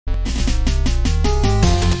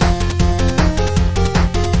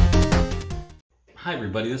Hi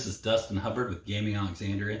everybody, this is Dustin Hubbard with Gaming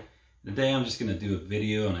Alexandria. Today I'm just going to do a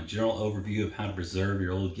video on a general overview of how to preserve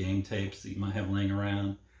your old game tapes that you might have laying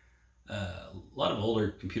around. A lot of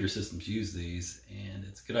older computer systems use these, and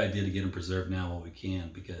it's a good idea to get them preserved now while we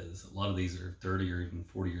can, because a lot of these are 30 or even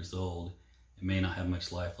 40 years old and may not have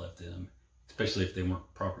much life left in them, especially if they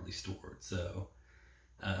weren't properly stored. So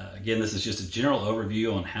again, this is just a general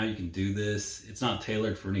overview on how you can do this. It's not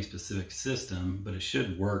tailored for any specific system, but it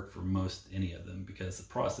should work for most any of them, because the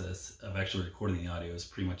process of actually recording the audio is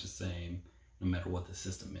pretty much the same no matter what the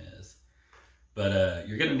system is. But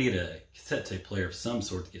you're going to need a cassette tape player of some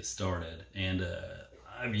sort to get started, and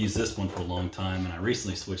I've used this one for a long time, and I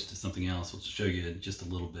recently switched to something else, which will show you in just a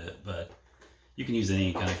little bit. But you can use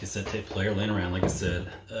any kind of cassette tape player laying around, like I said,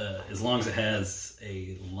 as long as it has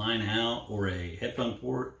a line out or a headphone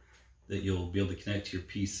port that you'll be able to connect to your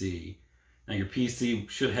PC. Now your PC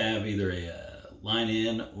should have either a line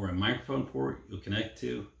in or a microphone port you'll connect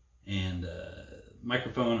to, and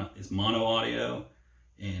microphone is mono audio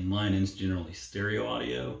and line in is generally stereo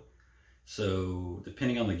audio. So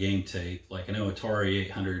depending on the game tape, like I know Atari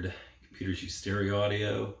 800 computers use stereo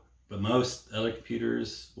audio, but most other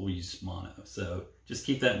computers will use mono. So just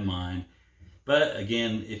keep that in mind. But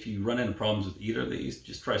again, if you run into problems with either of these,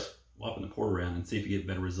 just try swapping the port around and see if you get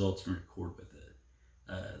better results and record with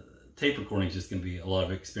it. Tape recording is just going to be a lot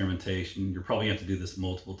of experimentation. You're probably going to have to do this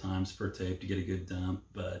multiple times per tape to get a good dump,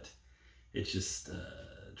 but it's just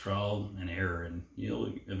trial and error, and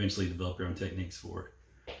you'll eventually develop your own techniques for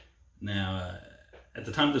it. Now, at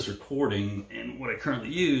the time of this recording, and what I currently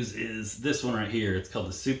use is this one right here. It's called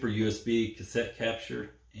the Super USB Cassette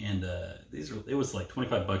Capture, and it was like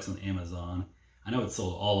 25 bucks on Amazon. I know it's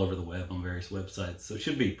sold all over the web on various websites, so it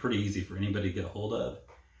should be pretty easy for anybody to get a hold of.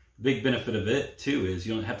 The big benefit of it too is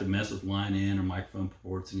you don't have to mess with line in or microphone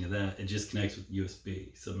ports, any of that. It just connects with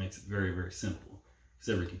USB, so it makes it very, very simple,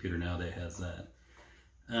 because every computer nowadays has that.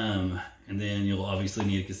 And then you'll obviously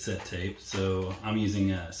need a cassette tape. So I'm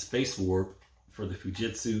using Space Warp for the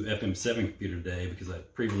Fujitsu FM7 computer today, because I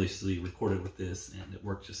previously recorded with this and it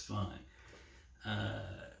worked just fine.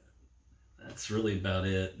 That's really about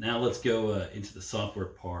it. Now let's go into the software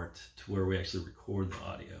part, to where we actually record the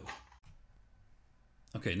audio.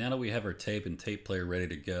 Okay, now that we have our tape and tape player ready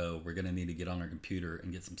to go, we're going to need to get on our computer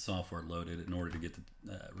and get some software loaded in order to get the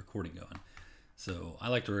recording going. So I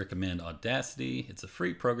like to recommend Audacity. It's a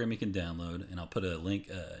free program you can download, and I'll put a link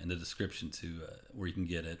in the description to where you can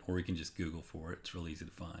get it, or you can just Google for it. It's real easy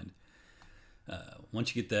to find.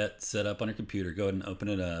 Once you get that set up on your computer, go ahead and open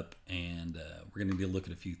it up, and we're going to need to look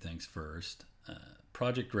at a few things first.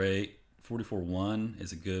 Project rate 44.1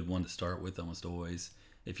 is a good one to start with almost always.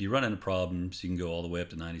 If you run into problems, you can go all the way up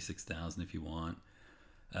to 96,000 if you want.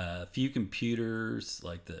 A few computers,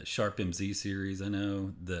 like the Sharp MZ series, I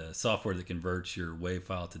know, the software that converts your WAV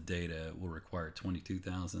file to data will require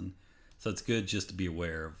 22,000. So it's good just to be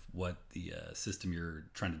aware of what the system you're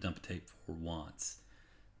trying to dump a tape for wants.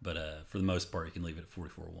 But for the most part, you can leave it at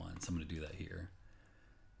 44.1, so I'm going to do that here.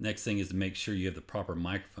 Next thing is to make sure you have the proper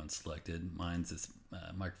microphone selected. Mine's this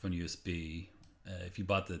microphone USB. If you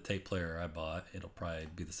bought the tape player I bought, it'll probably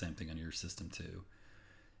be the same thing on your system too.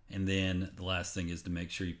 And then the last thing is to make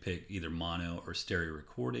sure you pick either mono or stereo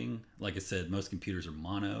recording. Like I said, most computers are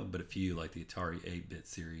mono, but a few, like the Atari 8-bit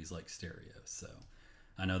series, like stereo. So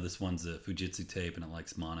I know this one's a Fujitsu tape and it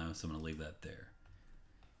likes mono, so I'm going to leave that there.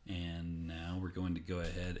 And now we're going to go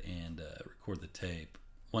ahead and record the tape.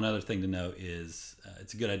 One other thing to note is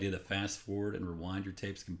it's a good idea to fast forward and rewind your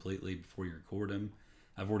tapes completely before you record them.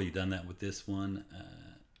 I've already done that with this one,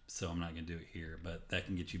 so I'm not going to do it here, but that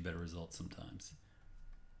can get you better results sometimes.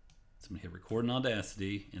 So I'm going to hit record in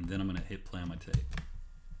Audacity, and then I'm going to hit play on my tape.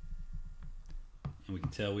 And we can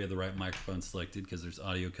tell we have the right microphone selected, because there's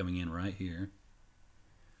audio coming in right here.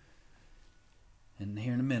 And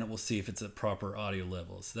here in a minute, we'll see if it's at proper audio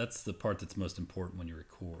levels. So that's the part that's most important when you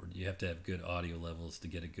record. You have to have good audio levels to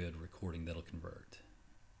get a good recording that'll convert.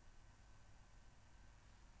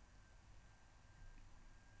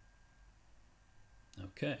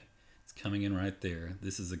 Okay, it's coming in right there.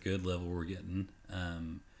 This is a good level we're getting.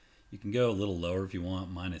 You can go a little lower if you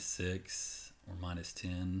want, -6 or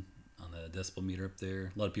 -10 on the decibel meter up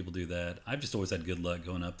there. A lot of people do that. I've just always had good luck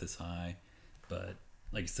going up this high, but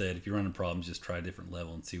like I said, if you're running problems, just try a different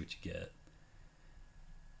level and see what you get.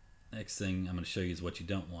 Next thing I'm going to show you is what you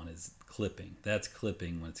don't want is clipping. That's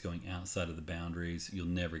clipping when it's going outside of the boundaries. You'll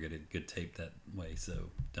never get a good tape that way,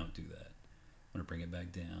 so don't do that. I'm going to bring it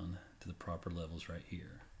back down to the proper levels right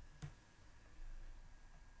here.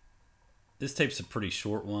 This tape's a pretty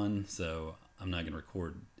short one, so I'm not going to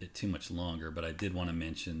record it too much longer, but I did want to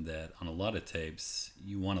mention that on a lot of tapes,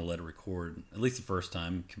 you want to let it record, at least the first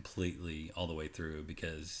time, completely all the way through,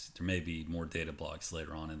 because there may be more data blocks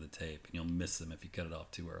later on in the tape, and you'll miss them if you cut it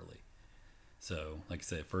off too early. So, like I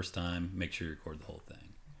said, first time, make sure you record the whole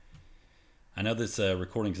thing. I know this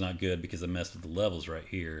recording's not good because I messed with the levels right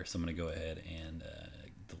here, so I'm going to go ahead and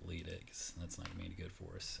delete it, because that's not going to be good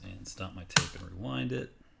for us. And stop my tape and rewind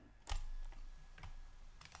it.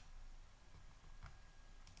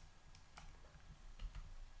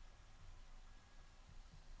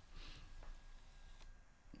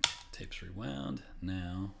 Tape's rewound.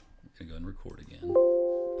 Now we're gonna go and record again.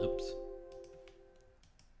 Oops.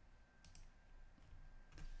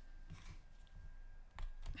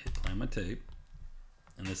 Hit play on my tape,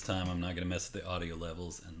 and this time I'm not gonna mess with the audio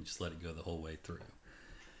levels and just let it go the whole way through.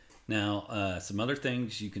 Now, some other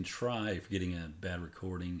things you can try if you're getting a bad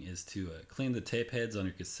recording is to clean the tape heads on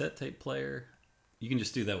your cassette tape player. You can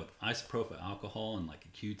just do that with isopropyl alcohol and like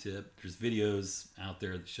a Q-tip. There's videos out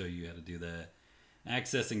there that show you how to do that.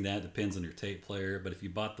 Accessing that depends on your tape player, but if you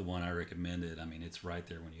bought the one I recommended, I mean, it's right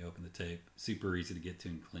there when you open the tape. Super easy to get to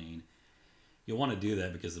and clean. You'll want to do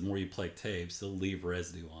that because the more you play tapes, they'll leave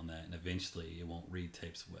residue on that, and eventually it won't read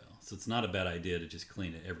tapes well. So it's not a bad idea to just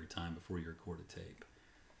clean it every time before you record a tape.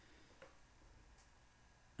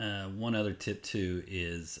 One other tip too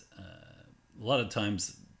is a lot of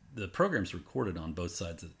times the program's recorded on both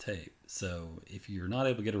sides of the tape. So if you're not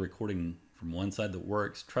able to get a recording from one side that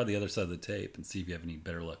works, try the other side of the tape and see if you have any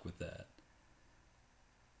better luck with that.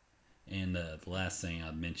 And the last thing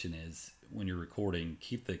I'd mention is when you're recording,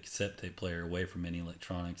 keep the cassette tape player away from any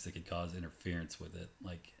electronics that could cause interference with it.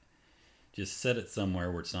 Like, just set it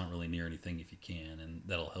somewhere where it's not really near anything if you can, and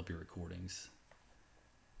that'll help your recordings.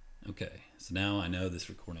 Okay, so now I know this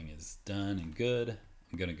recording is done and good.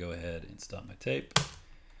 I'm going to go ahead and stop my tape.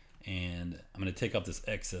 And I'm going to take off this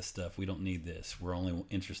excess stuff. We don't need this. We're only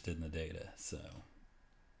interested in the data. So,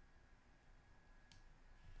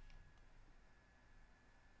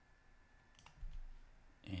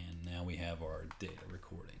 and now we have our data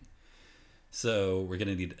recording. So we're going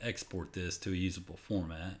to need to export this to a usable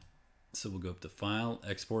format. So we'll go up to File,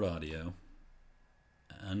 Export Audio.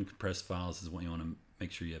 Uncompressed files is what you want to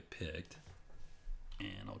make sure you have picked.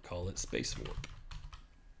 And I'll call it Space Warp.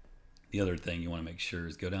 The other thing you want to make sure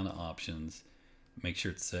is go down to Options, make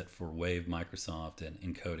sure it's set for Wave Microsoft and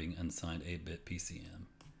Encoding Unsigned 8-bit PCM.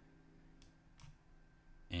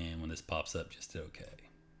 And when this pops up, just hit OK.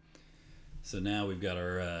 So now we've got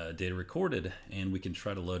our data recorded, and we can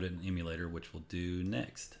try to load it in an emulator, which we'll do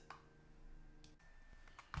next.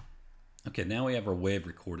 Okay, now we have our wave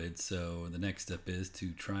recorded, so the next step is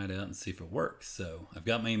to try it out and see if it works. So I've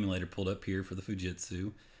got my emulator pulled up here for the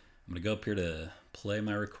Fujitsu. I'm going to go up here to play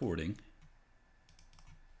my recording,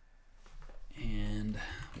 and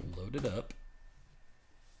we'll load it up.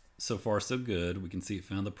 So far so good. We can see it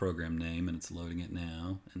found the program name and it's loading it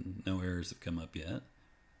now, and no errors have come up yet.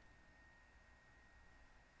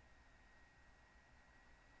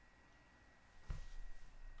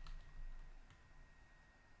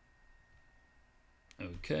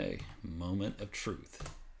 Okay, moment of truth.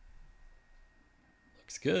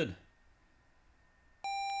 Looks good.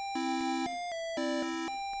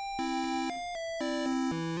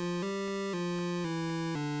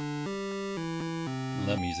 Well,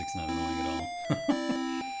 that music's not annoying at all.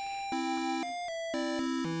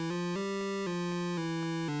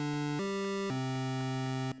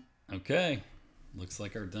 Okay, looks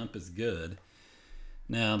like our dump is good.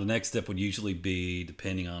 Now, the next step would usually be,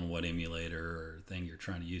 depending on what emulator or thing you're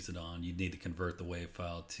trying to use it on, you'd need to convert the WAV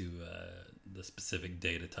file to the specific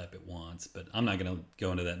data type it wants. But I'm not going to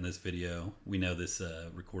go into that in this video. We know this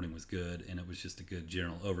recording was good, and it was just a good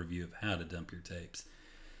general overview of how to dump your tapes.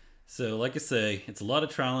 So, like I say, it's a lot of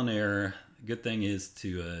trial and error. The good thing is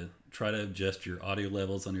to try to adjust your audio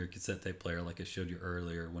levels on your cassette tape player, like I showed you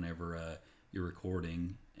earlier, whenever you're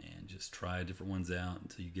recording, and just try different ones out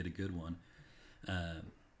until you get a good one.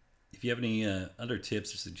 If you have any other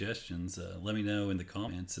tips or suggestions, let me know in the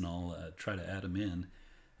comments, and I'll try to add them in.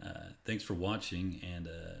 Thanks for watching, and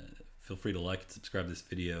feel free to like and subscribe to this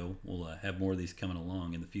video. We'll have more of these coming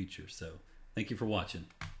along in the future. So thank you for watching.